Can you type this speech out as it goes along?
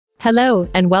Hello,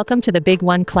 and welcome to the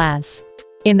BigONE class.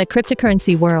 In the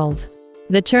cryptocurrency world,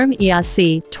 the term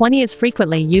ERC-20 is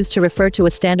frequently used to refer to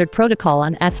a standard protocol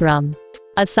on Ethereum.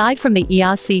 Aside from the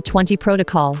ERC-20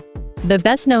 protocol, the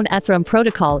best-known Ethereum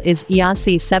protocol is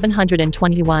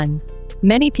ERC-721.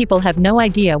 Many people have no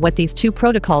idea what these two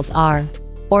protocols are,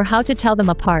 or how to tell them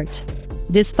apart,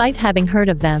 despite having heard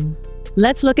of them.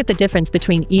 Let's look at the difference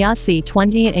between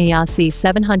ERC-20 and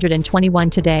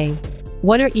ERC-721 today.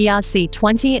 What are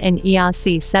ERC-20 and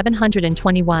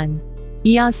ERC-721?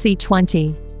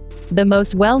 ERC-20. The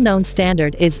most well-known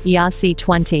standard is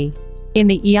ERC-20. In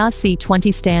the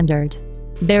ERC-20 standard,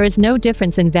 there is no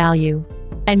difference in value,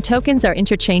 and tokens are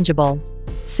interchangeable.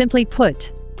 Simply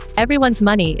put, everyone's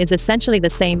money is essentially the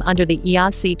same under the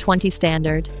ERC-20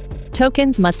 standard.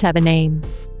 Tokens must have a name,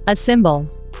 a symbol,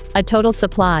 a total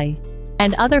supply,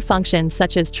 and other functions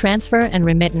such as transfer and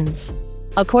remittance.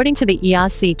 According to the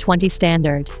ERC-20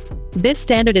 standard, this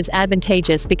standard is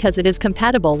advantageous because it is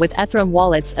compatible with Ethereum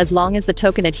wallets as long as the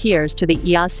token adheres to the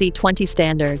ERC-20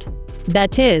 standard.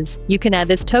 That is, you can add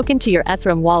this token to your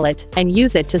Ethereum wallet and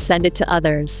use it to send it to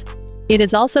others. It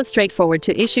is also straightforward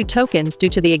to issue tokens due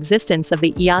to the existence of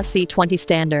the ERC-20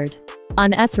 standard.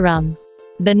 On Ethereum,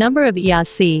 the number of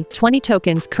ERC-20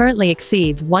 tokens currently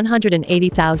exceeds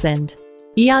 180,000.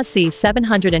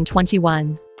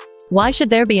 ERC-721. Why should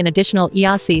there be an additional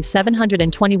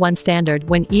ERC-721 standard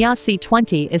when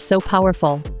ERC-20 is so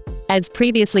powerful? As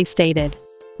previously stated,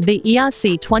 the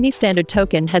ERC-20 standard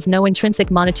token has no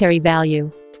intrinsic monetary value.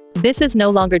 This is no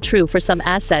longer true for some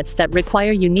assets that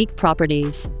require unique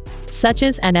properties, such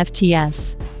as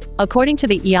NFTs. According to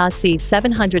the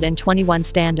ERC-721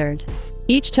 standard,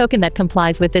 each token that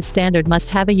complies with this standard must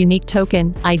have a unique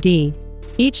token ID.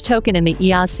 Each token in the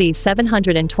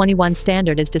ERC-721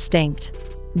 standard is distinct.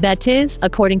 That is,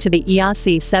 according to the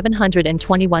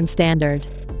ERC-721 standard,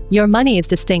 your money is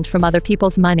distinct from other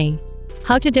people's money.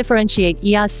 How to differentiate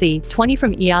ERC-20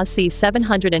 from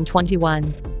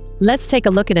ERC-721? Let's take a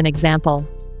look at an example.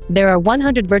 There are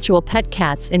 100 virtual pet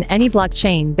cats in any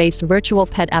blockchain-based virtual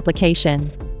pet application.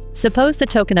 Suppose the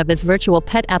token of this virtual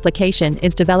pet application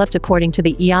is developed according to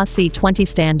the ERC-20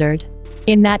 standard.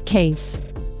 In that case,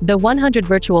 the 100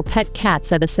 virtual pet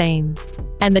cats are the same,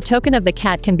 and the token of the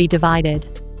cat can be divided.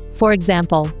 For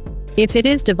example, if it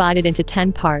is divided into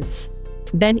 10 parts,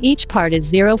 then each part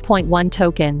is 0.1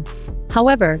 token.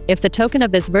 However, if the token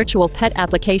of this virtual pet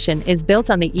application is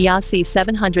built on the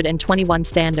ERC-721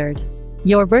 standard,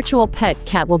 your virtual pet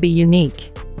cat will be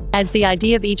unique, as the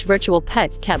ID of each virtual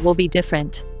pet cat will be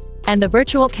different, and the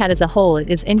virtual cat as a whole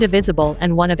is indivisible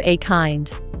and one of a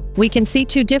kind. We can see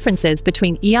two differences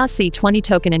between ERC-20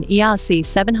 token and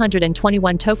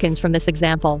ERC-721 tokens from this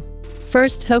example.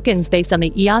 First, tokens based on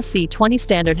the ERC-20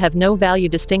 standard have no value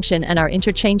distinction and are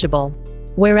interchangeable,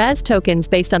 whereas tokens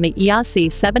based on the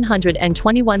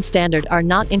ERC-721 standard are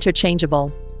not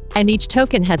interchangeable, and each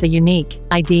token has a unique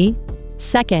ID.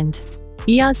 Second,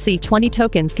 ERC-20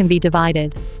 tokens can be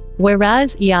divided,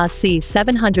 whereas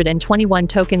ERC-721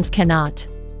 tokens cannot.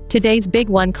 Today's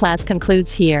BigONE class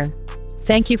concludes here.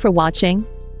 Thank you for watching.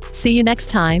 See you next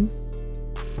time.